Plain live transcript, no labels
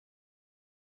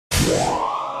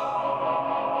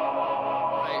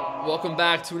Welcome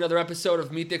back to another episode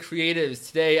of Meet the Creatives.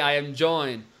 Today I am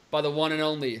joined by the one and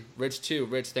only Rich 2.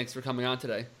 Rich, thanks for coming on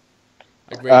today.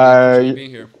 I greatly appreciate you being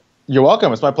here. You're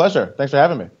welcome. It's my pleasure. Thanks for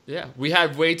having me. Yeah, we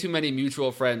have way too many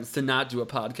mutual friends to not do a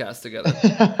podcast together.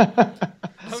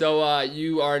 So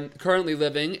you are currently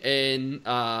living in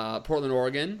Portland,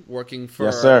 Oregon, working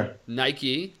for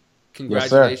Nike.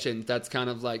 Congratulations. Yes, that's kind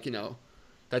of like,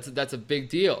 that's a big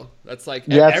deal. That's like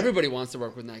everybody wants to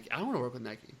work with Nike. I want to work with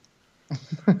Nike.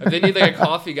 If they need like a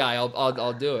coffee guy,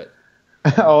 I'll do it.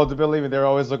 Oh, believe me, they're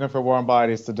always looking for warm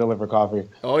bodies to deliver coffee.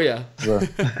 Oh yeah. Sure.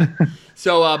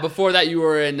 So before that, you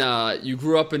were you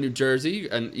grew up in New Jersey,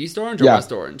 in East Orange or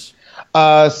West Orange?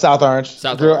 South Orange.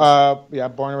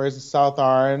 Orange. Born and raised in South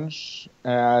Orange,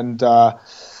 and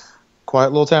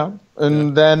quiet little town.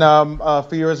 And then a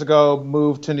few years ago,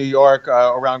 moved to New York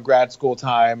around grad school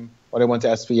time when I went to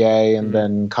SVA, and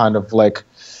then kind of like.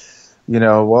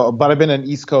 But I've been an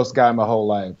East Coast guy my whole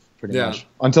life, pretty much,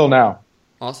 until now.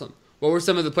 Awesome. What were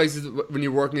some of the places when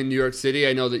you were working in New York City?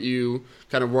 I know that you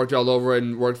kind of worked all over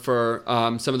and worked for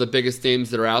some of the biggest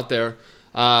names that are out there.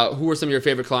 Who were some of your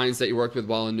favorite clients that you worked with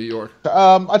while in New York?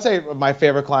 I'd say my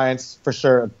favorite clients, for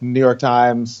sure, New York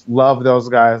Times. Love those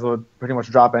guys. Would pretty much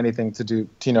drop anything to do,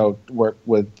 work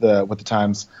with the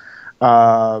Times.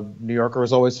 New Yorker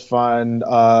was always fun.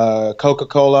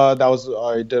 Coca-Cola,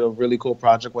 I did a really cool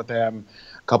project with them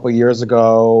a couple years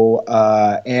ago.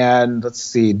 And let's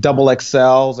see, Double XL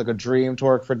was like a dream to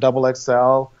work for Double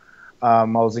XL. I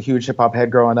was a huge hip hop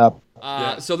head growing up.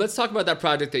 So let's talk about that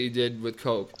project that you did with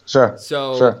Coke. Sure.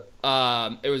 So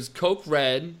it was Coke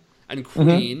Red and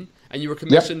Queen, and you were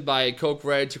commissioned by Coke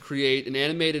Red to create an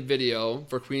animated video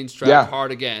for Queen's track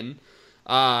Hard Again.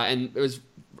 And it was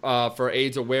for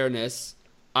AIDS awareness.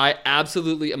 I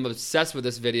absolutely am obsessed with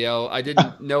this video. I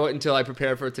didn't know it until I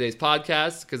prepared for today's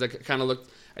podcast because I kind of looked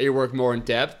at your work more in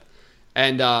depth.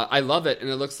 And I love it.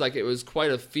 And it looks like it was quite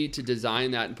a feat to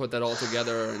design that and put that all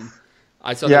together. And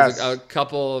I saw there's a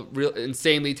couple real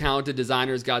insanely talented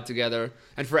designers got together.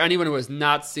 And for anyone who has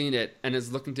not seen it and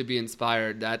is looking to be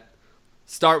inspired,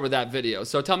 start with that video.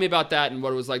 So tell me about that and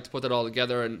what it was like to put that all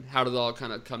together and how did it all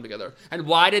kind of come together. And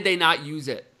why did they not use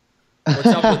it? What's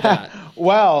up with that?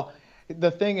 Well,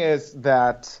 the thing is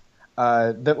that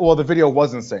the video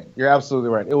was insane. You're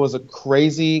absolutely right. It was a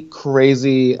crazy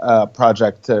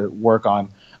project to work on.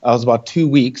 It was about 2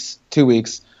 weeks,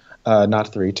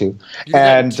 not 3, 2. You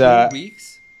had 2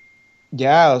 weeks?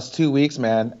 Yeah, it was 2 weeks,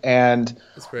 man. And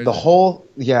that's crazy. The whole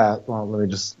well,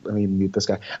 let me mute this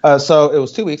guy. So it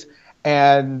was 2 weeks.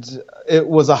 And it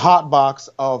was a hot box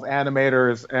of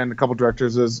animators and a couple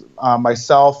directors. It was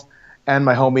myself and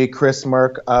my homie Chris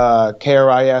Merck,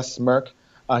 KRIS Merck.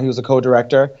 He was a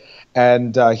co-director.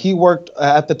 And he worked,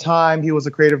 at the time, he was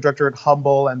a creative director at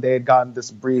Humble, and they had gotten this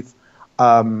brief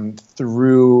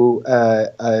through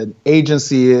an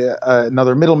agency,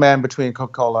 another middleman between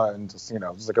Coca-Cola and just,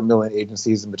 there's like a million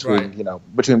agencies in between,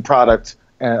 between product,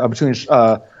 and between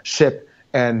ship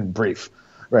and brief.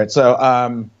 Right.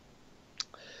 So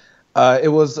it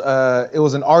was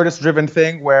an artist-driven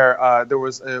thing where it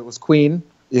was Queen.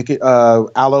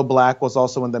 Aloe Black was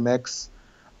also in the mix.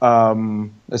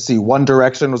 Let's see, One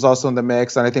Direction was also in the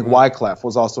mix, and I think Wyclef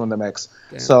was also in the mix.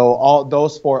 Damn. So all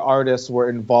those 4 artists were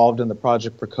involved in the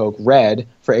project for Coke Red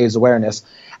for AIDS awareness,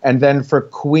 and then for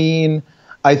Queen,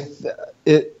 we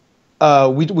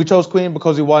chose Queen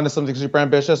because we wanted something super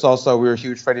ambitious. Also, we were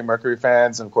huge Freddie Mercury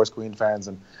fans and of course Queen fans,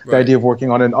 and the idea of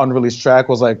working on an unreleased track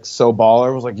was like so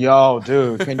baller. It was like, yo,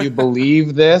 dude, can you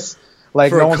believe this?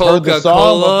 Like, no one's heard the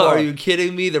song before. Are you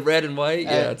kidding me? The red and white?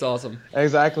 Yeah, it's awesome.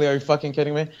 Exactly. Are you fucking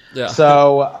kidding me? Yeah.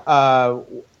 So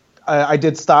I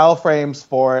did style frames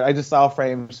for it. I did style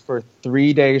frames for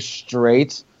 3 days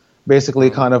straight, basically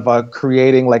kind of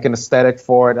creating like an aesthetic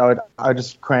for it. I would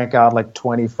just crank out like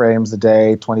 20 frames a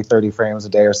day, 20, 30 frames a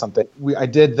day or something. I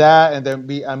did that, and then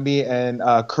me and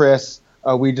Chris,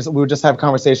 we would just have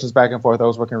conversations back and forth. I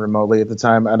was working remotely at the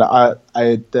time, and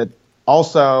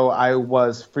Also, I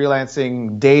was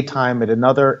freelancing daytime at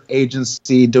another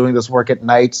agency doing this work at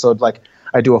night. So like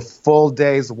I do a full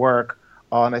day's work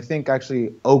on, I think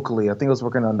actually Oakley. I think I was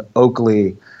working on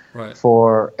Oakley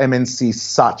for MNC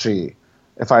Saatchi,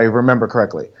 if I remember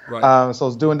correctly. Right. So I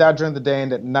was doing that during the day,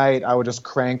 and at night I would just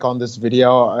crank on this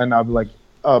video, and I'd be like,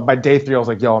 by day 3 I was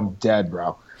like, yo, I'm dead,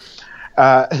 bro.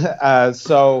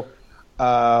 So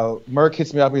Merck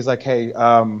hits me up. He's like, hey,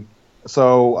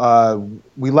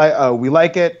 we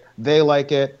like it, they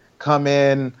like it, come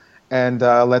in and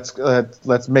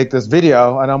let's make this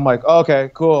video. And I'm like, oh,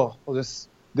 okay, cool.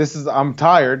 I'm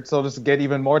tired, so I'll just get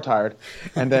even more tired.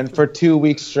 And then for 2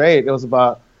 weeks straight, it was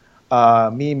about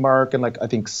me, Mark, and like I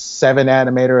think 7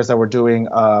 animators that were doing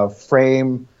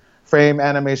frame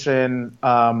animation,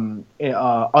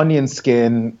 onion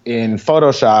skin in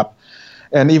Photoshop.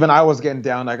 And even I was getting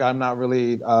down, like I'm not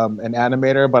really an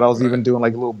animator, but I was even doing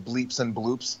like little bleeps and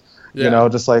bloops,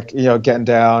 just like, getting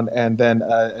down. And then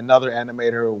another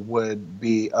animator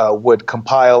would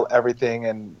compile everything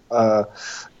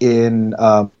in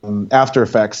After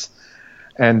Effects.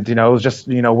 And, it was just,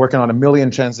 working on a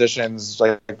million transitions,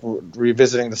 like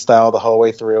revisiting the style the whole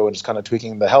way through and just kind of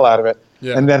tweaking the hell out of it.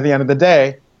 Yeah. And then at the end of the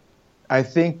day, I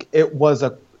think it was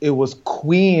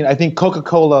Queen. I think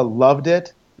Coca-Cola loved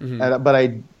it. Mm-hmm. But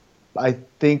I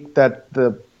think that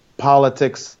the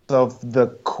politics of the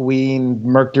Queen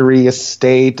Mercury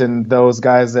estate and those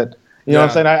guys that, you know what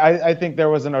I'm saying? I think there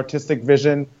was an artistic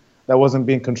vision that wasn't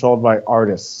being controlled by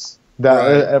artists.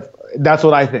 That's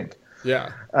what I think.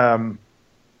 Yeah.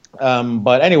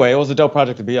 But anyway, it was a dope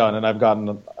project to be on, and I've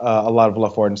gotten a lot of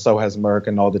love for it, and so has Merc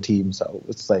and all the team. So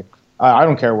it's like, I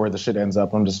don't care where the shit ends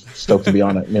up. I'm just stoked to be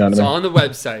on it. You know what I mean? So on the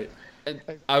website. And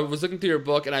I was looking through your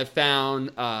book, and I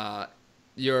found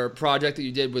your project that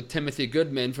you did with Timothy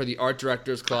Goodman for the Art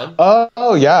Directors Club.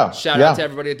 Oh yeah. Shout out to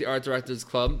everybody at the Art Directors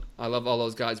Club. I love all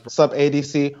those guys. What's up,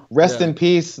 ADC? Rest in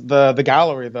peace. The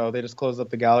gallery, though. They just closed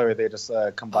up the gallery. They just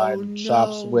combined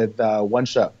shops with one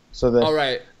shop. So all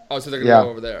right. Oh, so they're going to go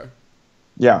over there.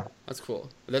 Yeah. That's cool.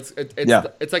 It's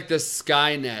like this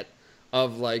Skynet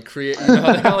of like create,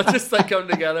 how they all just like come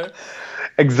together.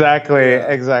 Exactly.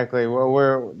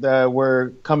 We're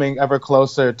coming ever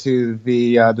closer to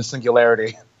the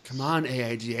singularity. Come on,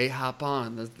 AIGA, hop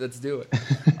on. Let's do it.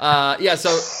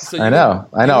 So I know.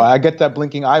 I get that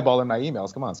blinking eyeball in my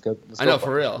emails. Come on, let's go. I know,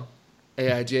 for real.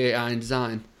 AIGA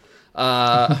Design.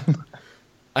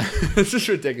 This is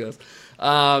ridiculous.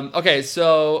 Okay,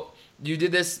 so you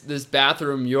did this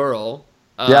bathroom mural.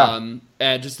 And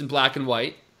just in black and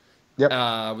white.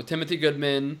 Yep. With Timothy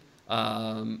Goodman,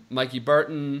 Mikey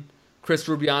Burton, Chris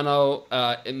Rubiano,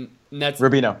 and that's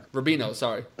Rubino,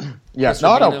 sorry. Yeah,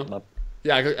 no.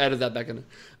 Yeah, I could edit that back in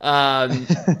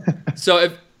there. So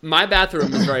if my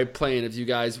bathroom is very plain, if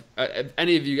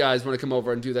any of you guys want to come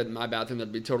over and do that in my bathroom,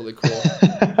 that'd be totally cool.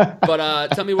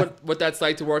 But tell me what that's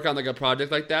like to work on like a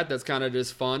project like that. That's kind of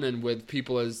just fun and with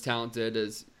people as talented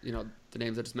as the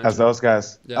names I just mentioned. As those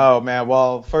guys. Yeah. Oh man.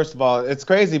 Well, first of all, it's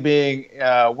crazy being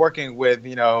working with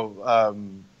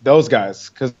those guys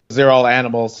because they're all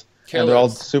animals. Killers. And they're all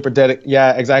super dedicated.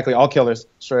 Yeah, exactly. All killers,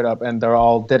 straight up, and they're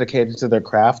all dedicated to their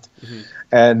craft.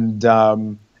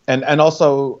 Mm-hmm. And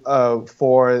also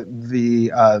for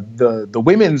the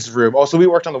women's room. Also, we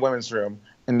worked on the women's room,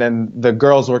 and then the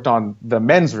girls worked on the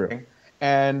men's room.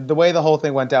 And the way the whole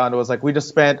thing went down, it was like we just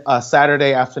spent a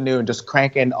Saturday afternoon just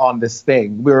cranking on this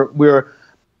thing. We were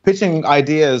pitching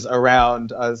ideas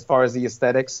around as far as the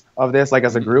aesthetics of this, like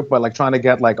as a group, but like trying to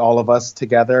get like all of us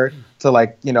together to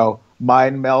like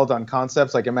mind meld on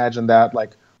concepts. Like imagine that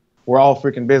like we're all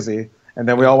freaking busy, and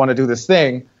then we all want to do this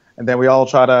thing, and then we all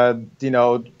try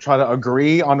to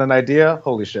agree on an idea.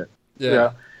 Holy shit!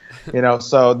 Yeah.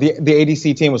 So the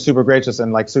ADC team was super gracious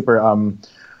and like super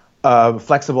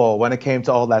flexible when it came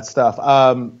to all that stuff.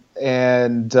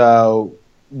 And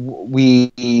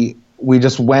we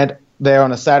just went there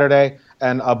on a Saturday,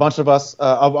 and a bunch of us,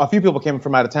 a few people came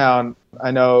from out of town.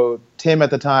 I know Tim at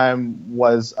the time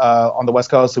was on the West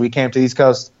Coast, so we came to the East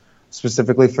Coast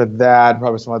specifically for that,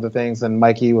 probably some other things. And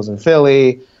Mikey was in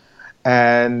Philly,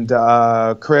 and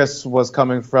Chris was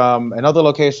coming from another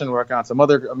location working on some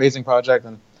other amazing project.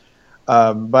 And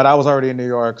but I was already in New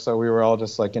York, so we were all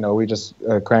just like, we just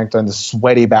cranked on the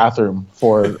sweaty bathroom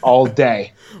for all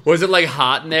day. Was it like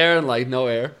hot in there and like no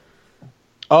air?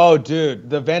 Oh, dude,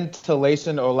 the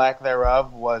ventilation or lack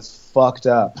thereof was fucked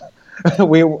up.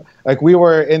 we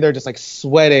were in there just like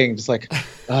sweating, just like,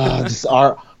 just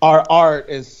our art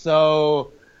is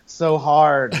so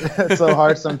hard, so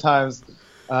hard sometimes.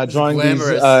 Drawing these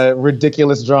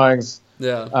ridiculous drawings.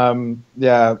 Yeah.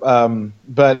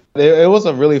 But it was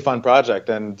a really fun project,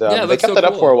 and they kept it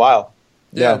up for a while.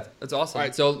 Yeah, that's awesome. All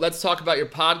right, so let's talk about your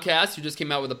podcast. You just came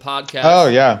out with a podcast. Oh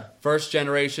yeah. First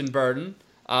Generation Burden.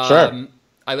 Sure.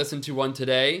 I listened to one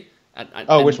today.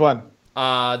 Which one?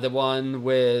 The one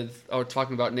with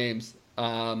talking about names.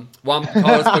 Juan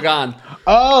Carlos Pagan.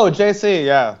 Oh, JC.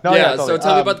 Yeah. No, yeah. Totally. So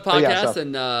tell me about the podcast,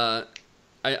 and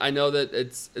I know that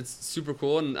it's super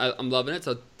cool, and I'm loving it.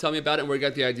 So tell me about it and where you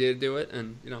got the idea to do it,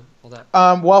 and all that.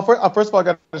 Well, first of all, I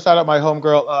got to shout out my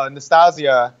homegirl,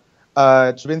 Nastasia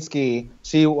Chavinsky.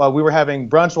 We were having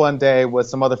brunch one day with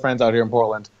some other friends out here in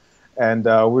Portland, and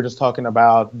we were just talking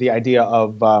about the idea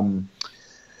of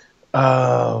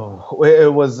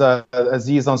it was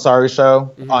Aziz Ansari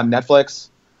show on Netflix.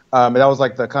 that was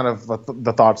like the kind of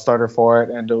the thought starter for it,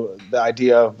 and the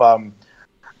idea of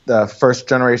the first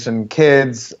generation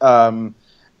kids, and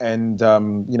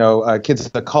kids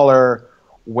of color,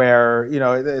 where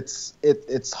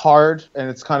it's hard, and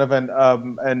it's kind of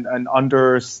an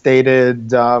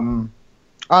understated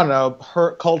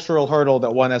cultural hurdle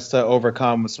that one has to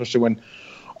overcome, especially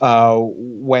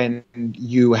when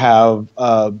you have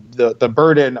the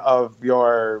burden of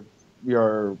your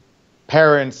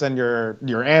parents and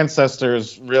your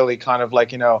ancestors really kind of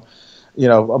like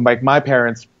like my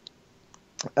parents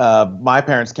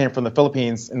came from the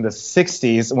Philippines in the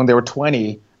 60s when they were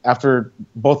 20. After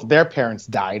both of their parents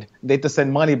died, they had to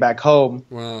send money back home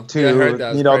to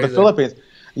the Philippines.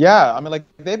 Yeah, I mean, like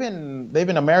they've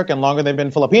been American longer than they've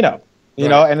been Filipino,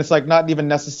 and it's like not even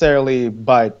necessarily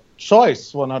by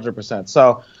choice 100%.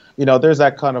 So, there's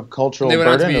that kind of cultural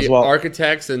burden as well.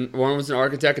 Architects, and one was an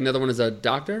architect, and the other one is a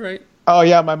doctor, right? Oh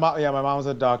yeah, my mom was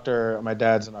a doctor. My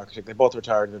dad's an architect. They both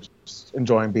retired. They're just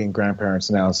enjoying being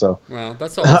grandparents now. So wow,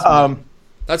 that's awesome.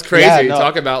 That's crazy.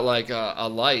 Talk about like a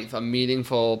life, a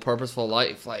meaningful, purposeful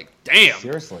life. Like, damn.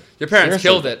 Seriously. Your parents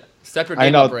killed it. Step your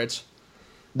game up, Rich.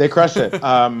 They crushed it. You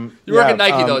work at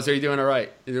Nike, though, so you're doing it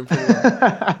right. You're doing pretty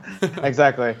well.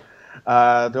 Exactly.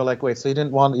 They're like, wait, so you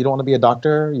don't want to be a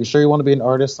doctor? You sure you want to be an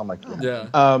artist? I'm like, yeah.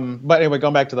 But anyway,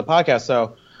 going back to the podcast.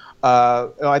 So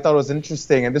I thought it was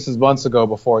interesting, and this is months ago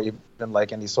before even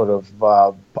like any sort of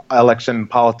election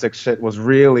politics shit was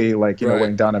really like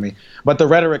weighing down on me. But the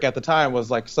rhetoric at the time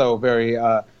was like so very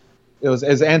it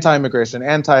was anti-immigration,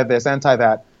 anti this, anti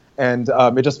that, and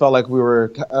it just felt like we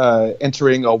were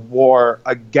entering a war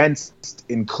against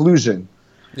inclusion.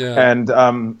 Yeah.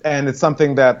 And it's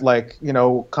something that like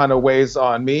kind of weighs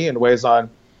on me and weighs on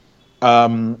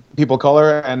people of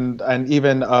color and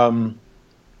even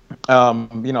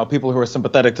people who are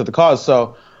sympathetic to the cause.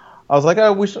 So I was like,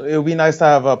 it would be nice to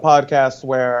have a podcast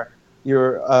where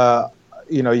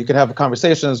you could have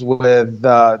conversations with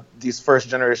these first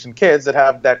generation kids that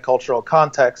have that cultural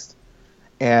context,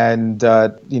 and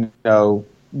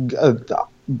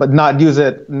but not use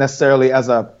it necessarily as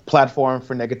a platform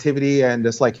for negativity and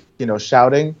just like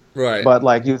shouting, right? But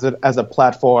like use it as a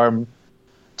platform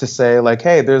to say like,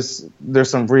 hey, there's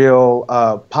some real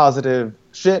positive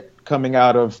shit coming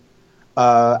out of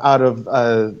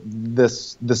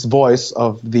this voice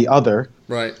of the other,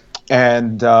 right?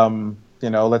 And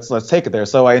let's take it there.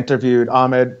 So I interviewed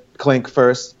Ahmed Klink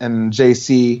first and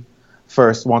JC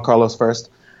first, Juan Carlos first,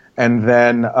 and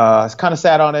then kind of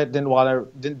sat on it.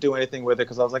 Didn't do anything with it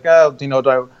because I was like,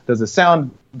 does it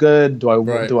sound good? Do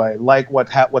I like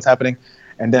what's happening?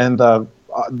 And then the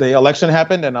election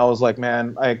happened, and I was like,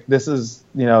 man, like this is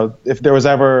if there was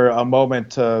ever a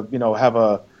moment to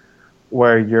have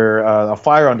where a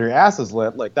fire under your ass is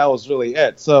lit, like that was really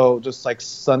it. So just like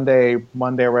Sunday,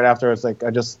 Monday, right after, it's like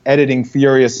I just editing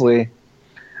furiously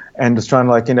and just trying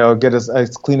to get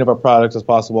as clean of a product as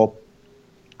possible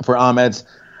for Ahmed's.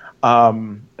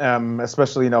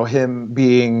 Especially him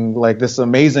being like this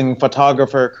amazing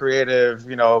photographer, creative,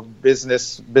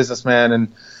 businessman,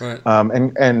 and right.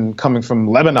 and coming from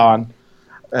Lebanon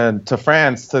and to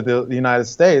France to the United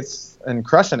States and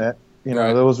crushing it.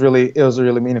 Right. It was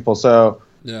really meaningful. So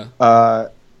yeah.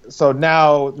 So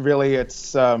now really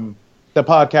it's the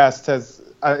podcast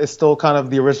is still kind of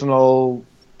the original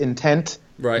intent,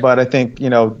 right? But I think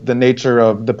the nature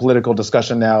of the political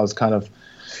discussion now is kind of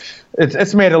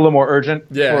it's made it a little more urgent.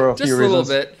 Yeah, for a just few a reasons.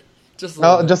 little bit. Just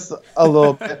a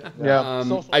little bit.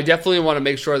 Yeah. I definitely want to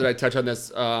make sure that I touch on this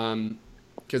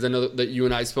because I know that you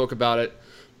and I spoke about it.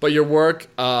 But your work,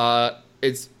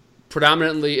 it's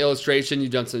predominantly illustration.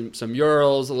 You've done some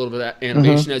murals, a little bit of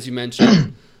animation, as you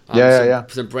mentioned.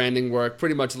 Some branding work,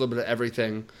 pretty much a little bit of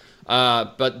everything.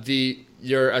 But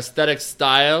your aesthetic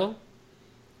style,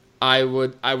 I know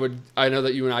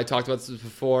that you and I talked about this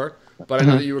before, but I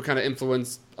know that you were kind of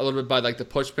influenced a little bit by like the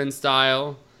pushpin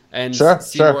style and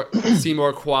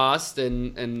Seymour Quast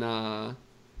and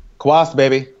Quast,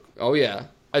 baby. Oh yeah.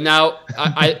 And now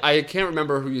I can't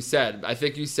remember who you said. I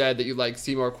think you said that you like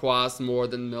Seymour Quast more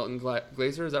than Milton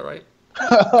Glaser. Is that right?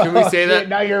 Can we say that?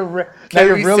 Now you're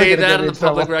really say that on the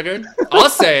public record? I'll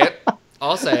say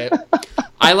it.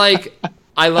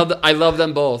 I love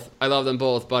them both.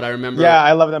 But I remember. Yeah,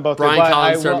 I love them both. Brian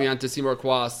Collins turned me on to Seymour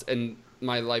Quast, and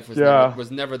my life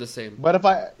was never the same. But if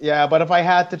I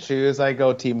had to choose, I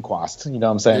go Team Quast. You know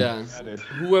what I'm saying? Yeah.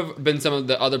 Who have been some of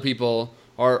the other people,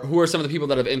 or who are some of the people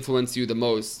that have influenced you the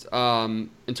most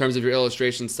in terms of your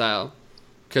illustration style?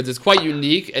 Because it's quite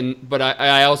unique, but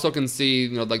I also can see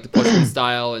like the pushpin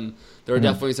style, and there are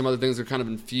definitely some other things that are kind of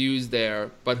infused there.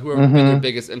 But who have been your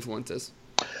biggest influences?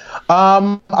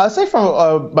 I'd say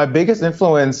from my biggest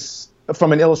influence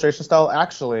from an illustration style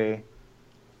actually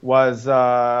was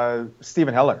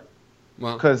Steven Heller.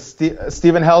 Wow. Because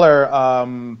Steven Heller,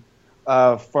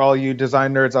 for all you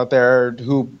design nerds out there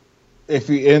who, if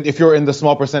you're in the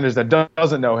small percentage that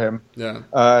doesn't know him,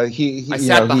 I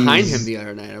sat behind him the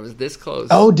other night. I was this close.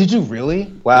 Oh, did you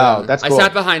really? Wow, that's cool. I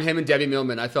sat behind him and Debbie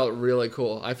Millman. I felt really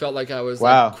cool. I felt like I was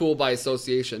like, cool by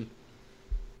association.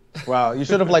 Wow, you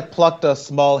should have like plucked a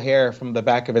small hair from the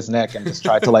back of his neck and just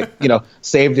tried to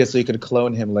saved it so you could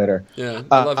clone him later. Yeah,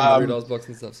 I love him. I read all his books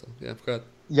and stuff. So yeah, go ahead.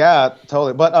 Yeah,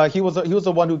 totally. But he was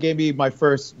the one who gave me my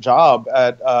first job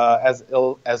at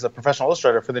as a professional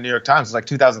illustrator for the New York Times. It was like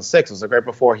 2006. It was like right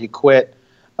before he quit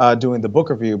doing the book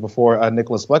review, before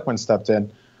Nicholas Bleckman stepped in,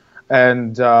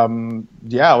 and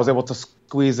I was able to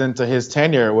squeeze into his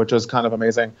tenure, which was kind of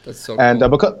amazing. That's so cool. And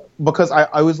because I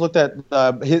always looked at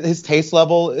his taste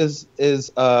level is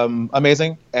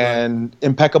amazing and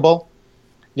impeccable,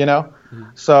 you know.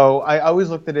 Mm-hmm. So I always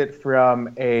looked at it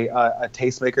from a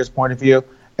tastemaker's point of view,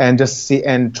 and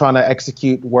trying to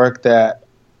execute work that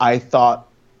I thought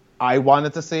I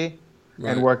wanted to see,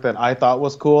 and work that I thought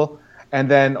was cool. And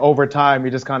then over time,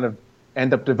 you just kind of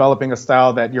end up developing a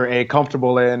style that you're A,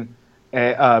 comfortable in,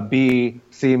 B,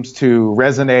 seems to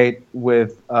resonate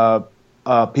with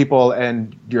people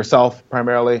and yourself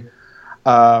primarily.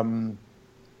 With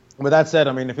that said,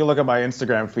 I mean, if you look at my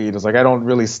Instagram feed, it's like I don't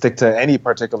really stick to any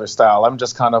particular style. I'm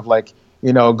just kind of like,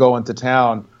 going to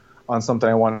town on something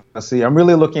I want to see. I'm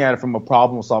really looking at it from a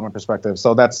problem-solving perspective.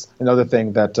 So that's another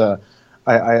thing that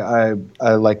I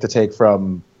like to take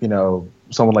from,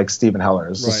 someone like Steven Heller.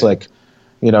 It's just like,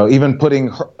 even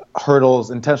putting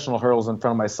intentional hurdles in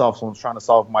front of myself when I'm trying to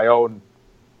solve my own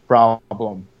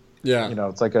problem. Yeah.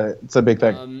 It's a big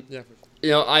thing.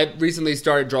 I recently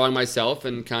started drawing myself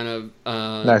and kind of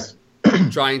nice.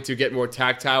 trying to get more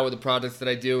tactile with the projects that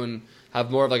I do and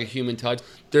have more of like a human touch.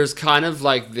 There's kind of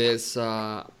like this,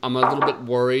 I'm a little bit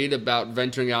worried about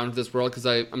venturing out into this world because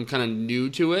I'm kind of new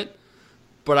to it.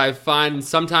 But I find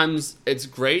sometimes it's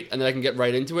great and then I can get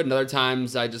right into it. And other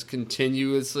times I just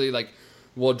continuously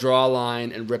will draw a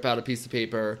line and rip out a piece of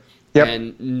paper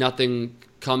and nothing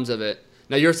comes of it.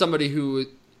 Now you're somebody who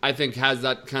I think has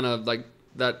that kind of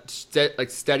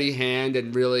steady hand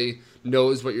and really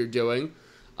knows what you're doing.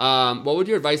 What would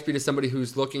your advice be to somebody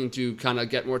who's looking to kind of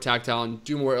get more tactile and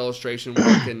do more illustration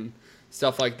work and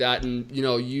stuff like that, and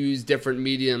use different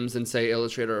mediums than say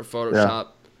Illustrator or Photoshop?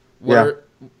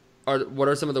 What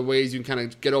are some of the ways you can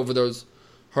kind of get over those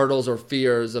hurdles or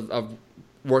fears of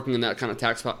working in that kind of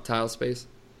tactile space?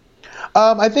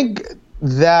 I think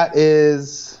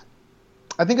it's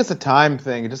a time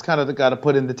thing. You just kind of got to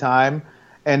put in the time,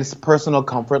 and it's personal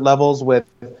comfort levels with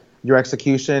your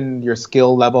execution, your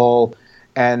skill level,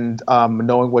 and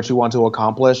knowing what you want to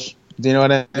accomplish. Do you know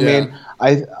what I mean?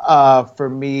 For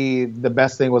me, the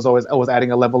best thing was always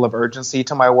adding a level of urgency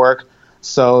to my work,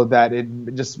 so that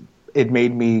it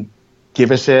made me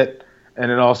give a shit,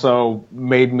 and it also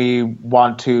made me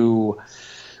want to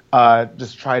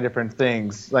just try different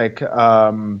things,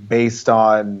 based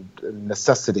on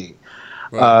necessity.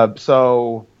 Right.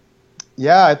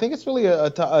 I think it's really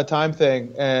a time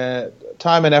thing,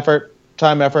 time and effort,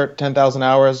 10,000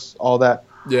 hours, all that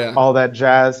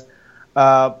jazz.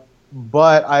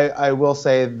 But I will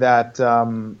say that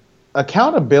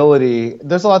accountability,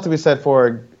 there's a lot to be said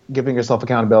for giving yourself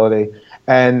accountability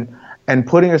and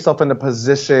putting yourself in a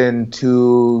position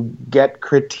to get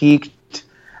critiqued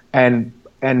and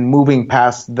moving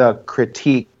past the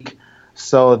critique,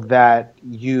 so that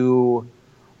you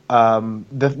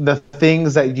the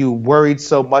things that you worried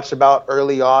so much about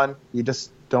early on, you just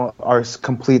are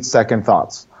complete second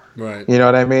thoughts. Right. You know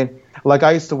what I mean? Like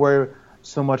I used to worry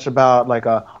so much about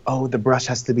the brush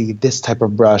has to be this type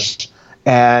of brush,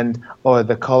 or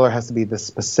the color has to be this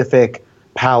specific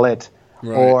palette,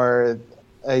 right. Or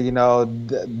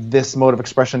this mode of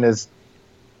expression is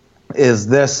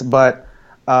this, but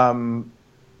now I'm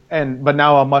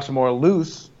much more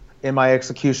loose in my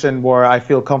execution, where I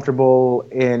feel comfortable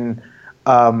in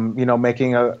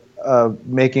making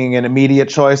an immediate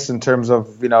choice in terms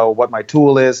of what my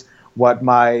tool is, what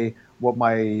my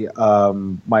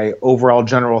overall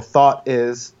general thought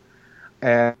is,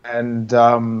 and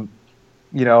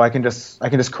I can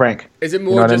just crank. Is it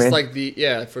more just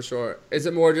for sure? Is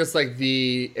it more just like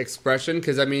the expression?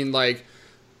 Because I mean, I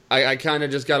kind of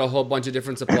just got a whole bunch of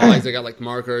different supplies. I got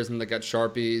markers and I got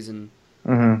Sharpies and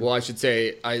well, I should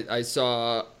say I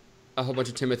saw a whole bunch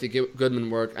of Timothy Goodman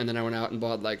work, and then I went out and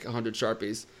bought 100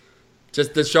 Sharpies.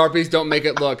 Just the Sharpies don't make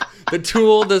it look. The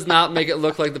tool does not make it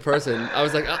look like the person. I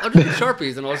was like, I'll do the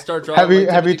Sharpies and I'll start drawing.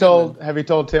 Have you told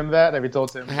Tim that? Have you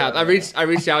told Tim? I have. I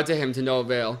reached out to him to no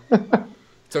avail.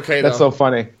 It's okay though. That's so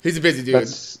funny. He's a busy dude.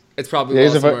 It's probably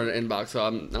lost somewhere in the inbox, so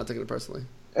I'm not taking it personally.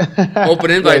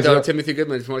 Open invite though, Timothy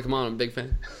Goodman. If you want to come on, I'm a big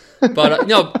fan. But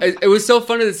no, it was so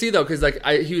funny to see though, because like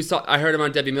I heard him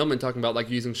on Debbie Millman talking about like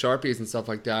using Sharpies and stuff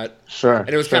like that. Sure. And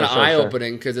it was kind of eye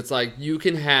opening because it's like you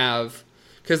can have.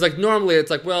 Because, like, normally it's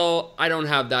like, well, I don't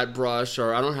have that brush,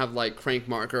 or I don't have, like, crank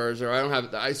markers, or I don't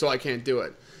have, so I can't do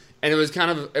it. And it was kind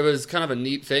of a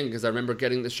neat thing, because I remember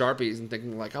getting the Sharpies and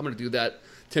thinking, like, I'm going to do that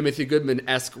Timothy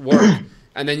Goodman-esque work.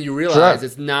 And then you realize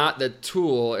it's not the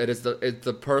tool, it's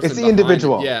the person. It's the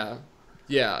individual. It.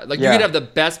 Yeah. Like, you could have the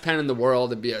best pen in the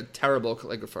world and be a terrible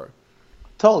calligrapher.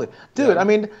 Totally. Dude, I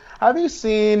mean, have you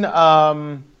seen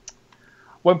when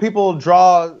people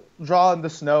draw in the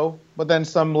snow, but then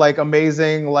some like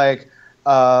amazing like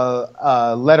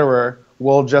letterer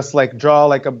will just like draw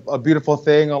like a beautiful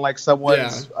thing on like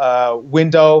someone's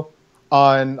window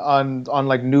on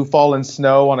like new fallen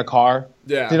snow on a car.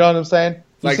 Yeah, do you know what I'm saying?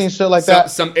 You seen shit like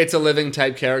that? Some It's a Living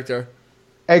type character.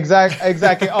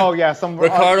 Exactly. Oh yeah,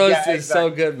 Ricardo is so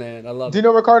good, man. I love it. Do you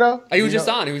know Ricardo? He was just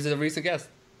on. He was a recent guest.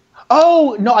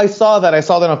 Oh no, I saw that on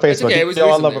Facebook. It's okay. It was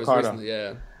recently. I love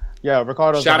Ricardo. Yeah,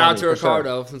 Ricardo. Shout out to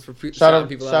Ricardo. Since we're shout out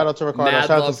to Ricardo.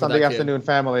 Shout out to Sunday Afternoon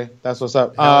Family. That's what's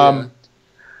up.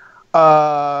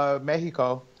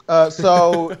 Mexico.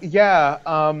 So it's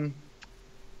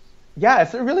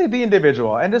really the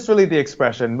individual, and it's really the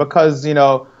expression, because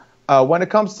when it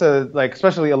comes to like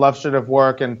especially illustrative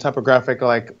work and typographic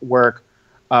like work,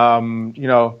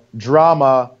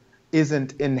 drama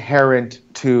isn't inherent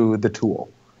to the tool.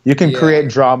 You can create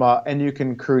drama, and you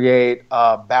can create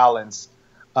balance.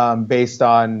 Based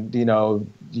on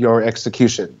your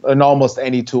execution and almost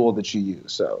any tool that you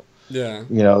use. So when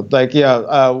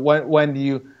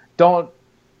you don't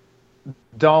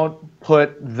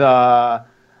put the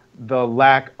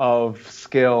lack of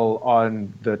skill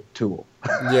on the tool.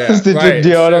 Yeah, do you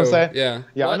know what I'm saying? Yeah.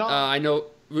 I know.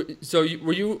 So you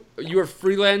were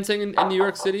freelancing in New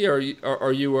York City, or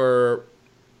you were?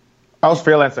 I was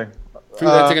freelancing and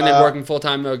then working full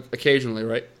time occasionally,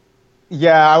 right?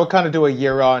 Yeah, I would kind of do a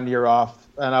year on, year off.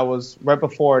 And I was, right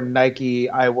before Nike,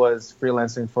 I was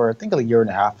freelancing for, I think, a year and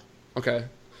a half. Okay.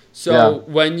 So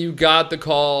when you got the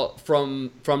call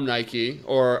from Nike,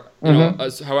 or,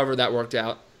 however that worked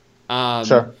out,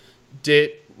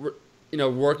 did,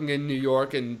 working in New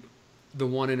York, and the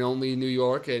one and only New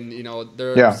York, and,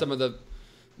 there are some of the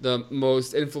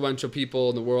most influential people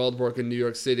in the world work in New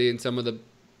York City, and some of the,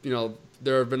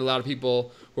 there have been a lot of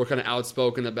people who are kind of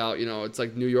outspoken about, it's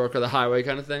like New York or the highway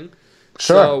kind of thing.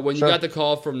 Sure. So when you got the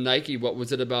call from Nike, what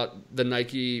was it about the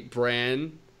Nike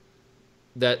brand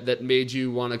that made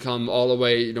you want to come all the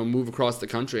way, move across the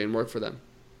country and work for them?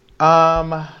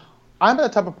 I'm the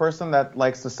type of person that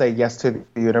likes to say yes to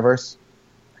the universe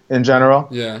in general.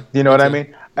 Yeah. You know what I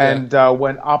mean? And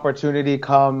when opportunity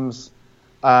comes,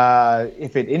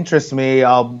 if it interests me,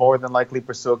 I'll more than likely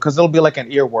pursue it, because it'll be like an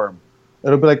earworm.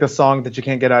 It'll be like the song that you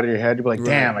can't get out of your head. You'll be like,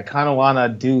 damn, I kind of want to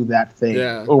do that thing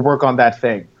or work on that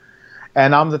thing.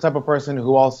 And I'm the type of person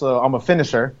who I'm a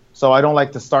finisher, so I don't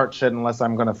like to start shit unless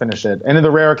I'm going to finish it. And in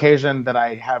the rare occasion that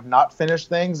I have not finished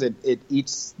things, it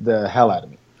eats the hell out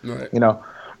of me. Right.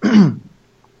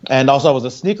 And also I was a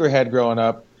sneakerhead growing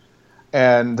up.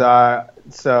 And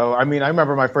so, I mean, I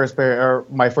remember my first pair of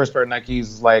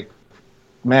Nikes, like,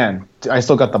 man, I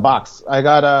still got the box. I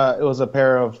got it was a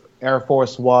pair of Air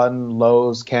Force One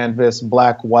Lowe's canvas,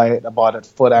 black, white. I bought at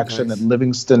Foot Action at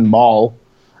Livingston Mall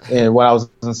when I was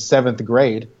in 7th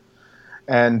grade.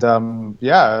 And and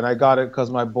I got it because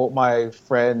my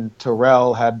friend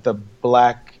Terrell had the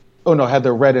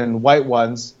red and white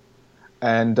ones,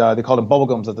 and they called them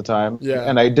bubblegums at the time. Yeah.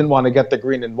 And I didn't want to get the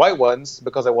green and white ones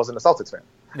because I wasn't a Celtics fan.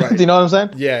 Right. Do you know what I'm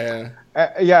saying? Yeah.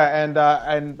 And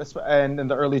in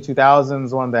the early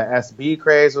 2000s, when the SB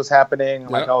craze was happening,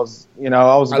 like I was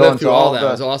going through all that. It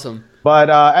was awesome. But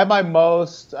at my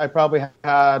most, I probably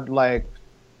had like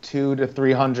 200 to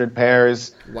 300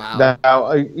 pairs.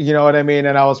 Wow. You know what I mean?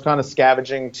 And I was kind of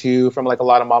scavenging too from like a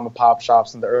lot of mom and pop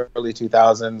shops in the early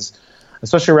 2000s,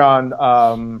 especially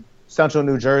around Central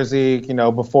New Jersey.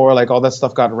 Before like all that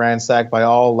stuff got ransacked by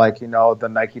all like the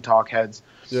Nike talk heads.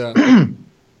 Yeah.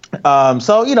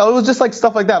 So it was just like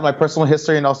stuff like that, my personal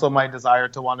history, and also my desire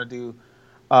to want to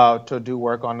do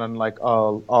work on like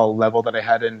a level that I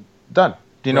hadn't done.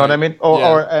 Do you know what I mean?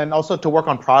 And also to work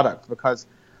on product, because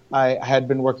I had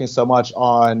been working so much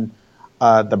on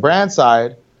the brand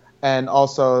side, and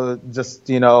also just,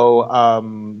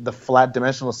 the flat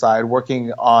dimensional side,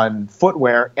 working on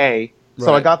footwear, A.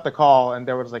 So I got the call, and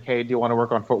they were just like, hey, do you want to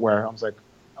work on footwear? I was like,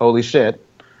 holy shit.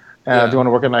 Do you want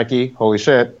to work at Nike? Holy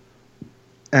shit.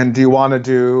 And do you want to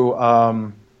do,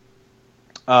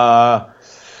 I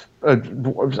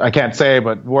can't say,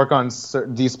 but work on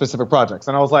these specific projects?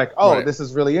 And I was like, this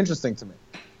is really interesting to me.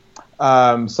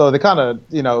 So they kind of,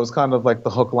 it was kind of like the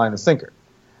hook, line, and sinker.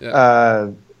 Yeah.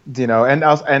 And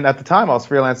at the time I was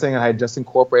freelancing, and I had just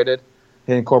incorporated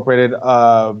an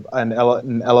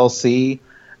LLC,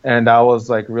 and I was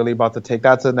like really about to take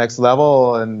that to the next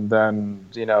level. And then,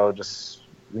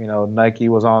 Nike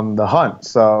was on the hunt.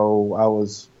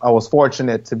 So I was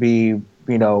fortunate to be,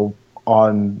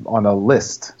 on a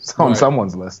list, on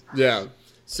someone's list. Yeah.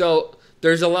 So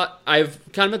there's a lot. I've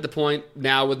kind of at the point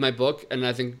now with my book, and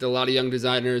I think a lot of young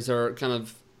designers are kind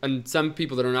of, and some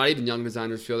people that are not even young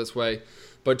designers feel this way,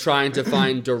 but trying to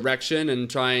find direction and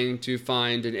trying to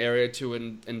find an area to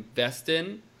invest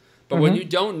in. But when you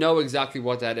don't know exactly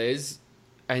what that is,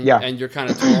 and you're kind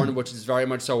of torn, which is very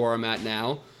much so where I'm at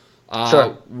now,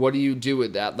 what do you do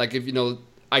with that? Like, if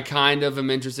I kind of am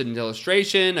interested in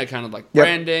illustration, I kind of like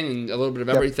branding and a little bit of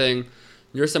everything.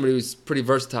 You're somebody who's pretty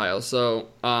versatile, so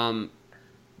I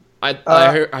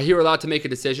hear a lot to make a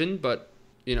decision, but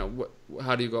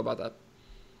how do you go about that?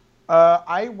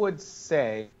 I would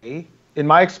say, in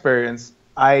my experience,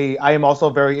 I am also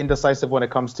very indecisive when it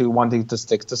comes to wanting to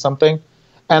stick to something,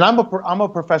 and I'm a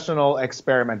professional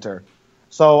experimenter,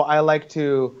 so I like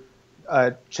to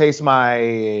chase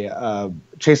my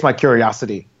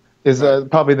curiosity. Is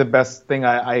probably the best thing.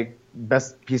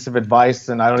 Best piece of advice,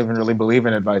 and I don't even really believe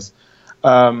in advice,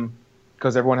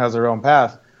 because everyone has their own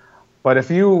path. But if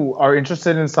you are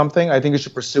interested in something, I think you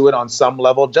should pursue it on some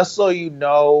level, just so you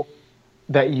know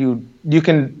that you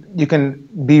can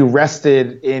be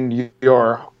rested in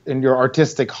your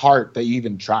artistic heart that you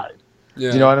even tried. Yeah.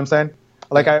 Do you know what I'm saying?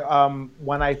 Like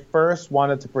when I first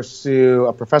wanted to pursue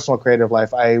a professional creative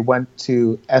life, I went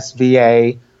to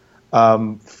SVA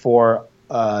for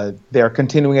their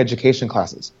continuing education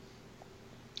classes.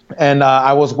 And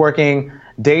I was working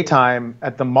daytime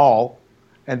at the mall,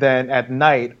 and then at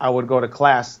night I would go to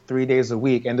class 3 days a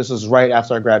week. And this was right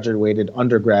after I graduated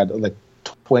undergrad, like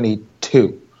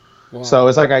 22. Wow. So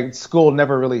it's like school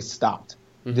never really stopped,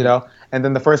 And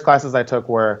then the first classes I took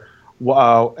were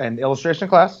an illustration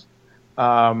class.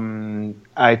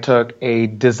 I took a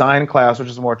design class, which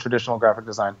is more traditional graphic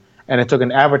design, and I took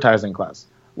an advertising class,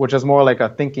 which is more like a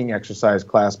thinking exercise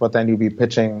class, but then you'd be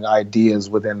pitching ideas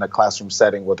within the classroom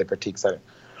setting with a critique setting.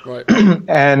 Right.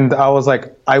 And I was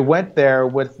like, I went there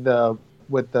with the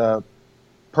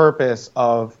purpose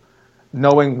of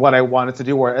knowing what I wanted to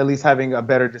do, or at least having a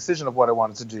better decision of what I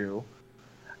wanted to do,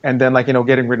 and then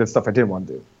getting rid of stuff I didn't want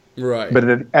to do. Right. But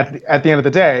at the end of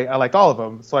the day, I liked all of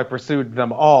them, so I pursued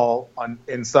them all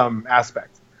in some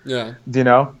aspect. Yeah.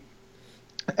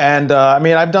 And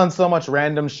I've done so much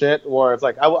random shit where it's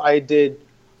like I did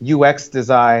UX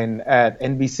design at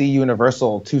NBC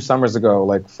Universal 2 summers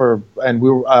ago, and we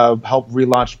helped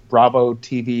relaunch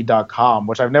BravoTV.com,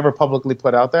 which I've never publicly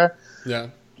put out there. Yeah.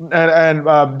 And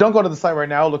don't go to the site right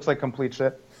now; it looks like complete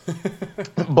shit.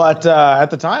 But at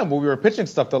the time when we were pitching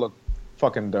stuff that looked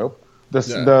fucking dope,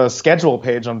 the schedule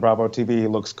page on Bravo TV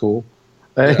looks cool.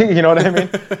 You know what I mean?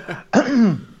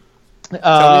 Tell me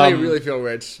how you really feel,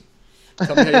 Rich.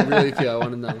 Tell me how you really feel. I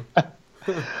want to know.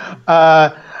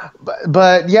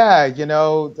 But yeah,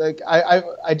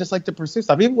 I just like to pursue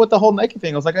stuff. Even with the whole Nike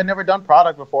thing, I was like, I'd never done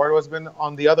product before. It was been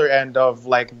on the other end of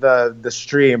the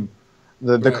stream,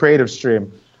 the creative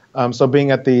stream. So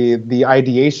being at the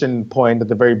ideation point at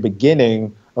the very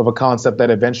beginning of a concept that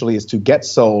eventually is to get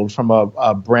sold from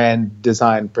a brand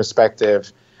design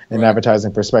perspective and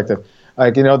advertising perspective,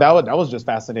 that was just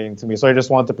fascinating to me. So I just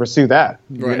wanted to pursue that,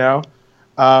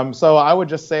 So I would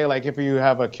just say, if you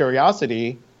have a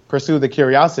curiosity, pursue the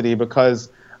curiosity, because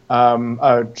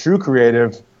a true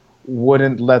creative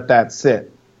wouldn't let that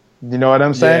sit. You know what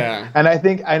I'm saying? Yeah. And I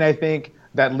think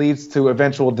that leads to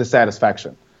eventual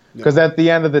dissatisfaction. Because at the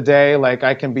end of the day,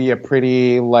 I can be a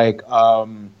pretty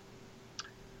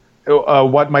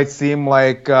what might seem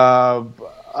like a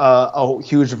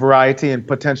huge variety and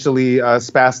potentially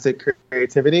spastic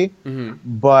creativity,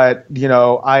 but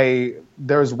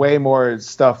there's way more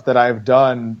stuff that I've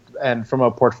done, and from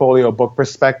a portfolio book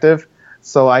perspective,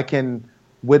 so I can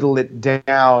whittle it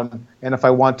down. And if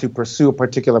I want to pursue a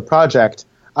particular project,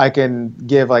 I can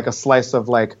give a slice of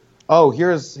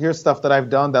here's stuff that I've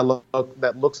done that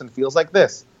looks and feels like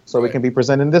this, so it can be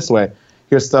presented in this way.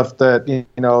 Here's stuff that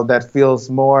that feels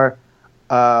more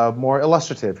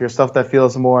illustrative. Here's stuff that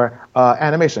feels more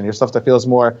animation. Here's stuff that feels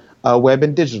more web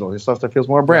and digital, your stuff that feels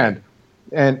more brand.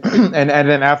 And and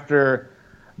then after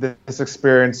this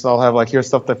experience, I'll have like, here's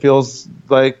stuff that feels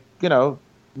like,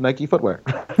 Nike footwear.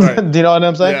 Right. Do you know what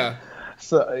I'm saying?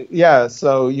 Yeah.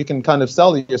 So you can kind of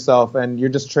sell yourself, and you're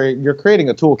just you're creating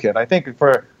a toolkit. I think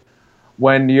for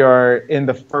when you're in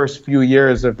the first few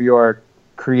years of your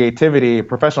creativity,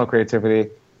 professional creativity,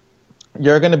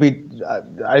 you're going to be,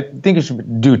 I think you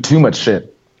should do too much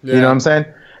shit. Yeah. You know what I'm saying?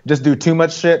 Just do too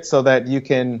much shit so that you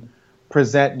can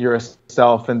present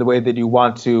yourself in the way that you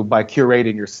want to by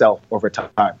curating yourself over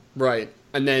time. Right.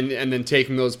 And then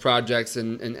taking those projects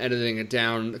and editing it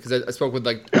down, because I spoke with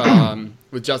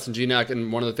with Justin Genak,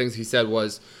 and one of the things he said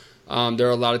was there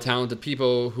are a lot of talented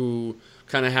people who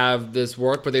kind of have this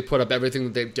work, but they put up everything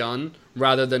that they've done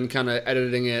rather than kind of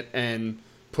editing it and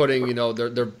putting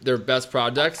their best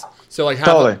projects. So like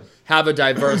have a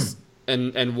diverse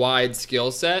and wide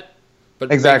skill set, but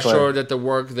make sure that the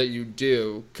work that you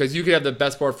do, because you could have the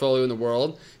best portfolio in the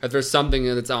world, if there's something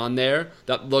that's on there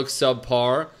that looks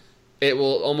subpar, it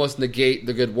will almost negate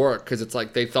the good work, because it's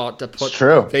like they thought to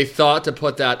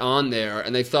put that on there,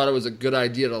 and they thought it was a good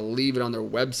idea to leave it on their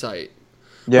website.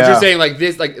 Yeah. But you're saying like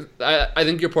this, like I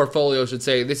think your portfolio should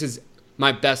say, this is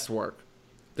my best work.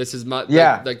 This is my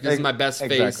this is my best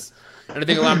face. And I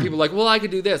think a lot of people are like, well, I could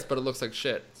do this, but it looks like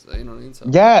shit. So, you know what I mean? So.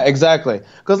 Yeah, exactly.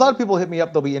 Because a lot of people hit me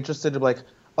up, they'll be interested, to be like,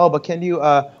 oh, but can you?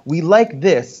 We like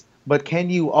this, but can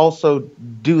you also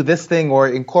do this thing or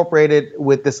incorporate it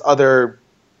with this other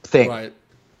thing? Right.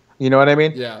 You know what I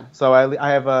mean? Yeah. So I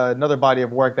have another body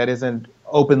of work that isn't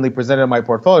openly presented in my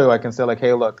portfolio. I can say like,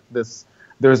 hey, look, there's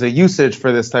a usage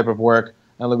for this type of work,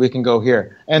 and we can go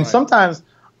here. And sometimes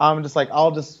I'm just like,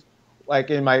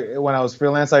 when I was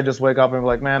freelance, I just wake up and be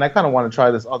like, man, I kind of want to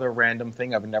try this other random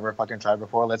thing I've never fucking tried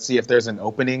before. Let's see if there's an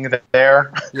opening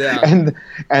there. Yeah.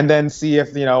 and then see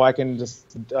if, I can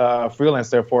just freelance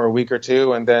there for a week or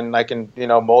two, and then I can,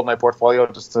 mold my portfolio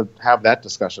just to have that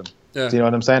discussion. Yeah. Do you know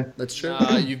what I'm saying? That's true.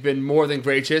 You've been more than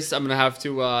gracious. I'm going to have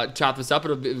to chop this up.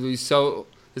 This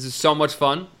is so much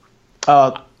fun.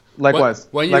 Likewise.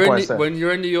 When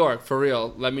you're in New York, for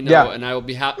real, let me know, and I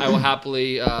will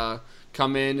happily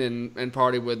come in and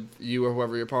party with you or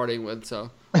whoever you're partying with.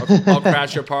 So I'll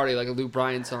crash your party like a Luke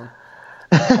Bryan song.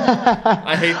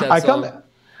 I hate that song.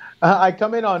 I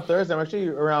come in on Thursday. I'm actually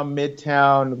around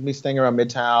Midtown. I'll be staying around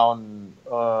Midtown,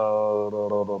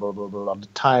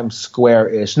 Times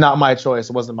Square-ish. Not my choice.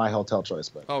 It wasn't my hotel choice,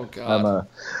 but oh god.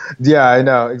 Yeah, I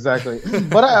know exactly.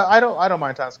 But I don't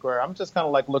mind Times Square. I'm just kind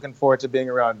of like looking forward to being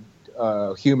around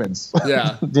humans.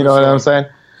 Yeah. Do you know what I'm saying?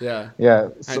 Yeah. Yeah.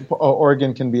 So,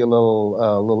 Oregon can be a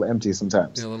little empty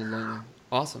sometimes. Yeah, a little lonely.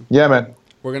 Awesome. Yeah, man.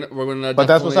 We're gonna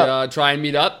definitely try and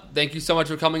meet up. Thank you so much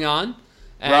for coming on.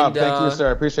 And, Rob, thank you, sir.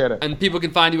 I appreciate it. And people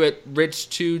can find you at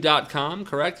rich2.com,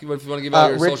 correct? If you want to give out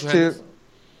your social handles.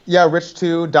 Yeah,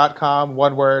 rich2.com,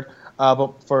 one word.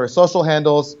 But for social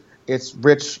handles, it's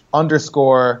rich_tu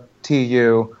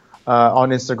on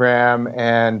Instagram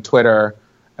and Twitter,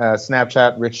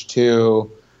 Snapchat, rich2.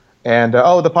 And,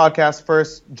 the podcast,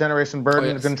 First Generation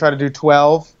Burden. We're going to try to do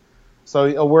 12.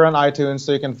 So we're on iTunes,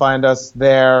 so you can find us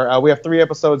there. We have 3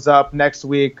 episodes up next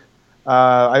week.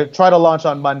 I try to launch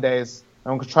on Mondays.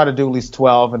 I'm going to try to do at least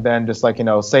 12 and then just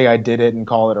say I did it and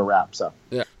call it a wrap. So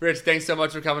yeah. Rich, thanks so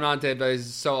much for coming on today, buddy. This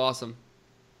is so awesome.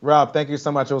 Rob, thank you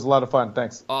so much. It was a lot of fun.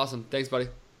 Thanks. Awesome. Thanks, buddy.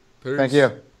 Peace. Thank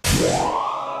you.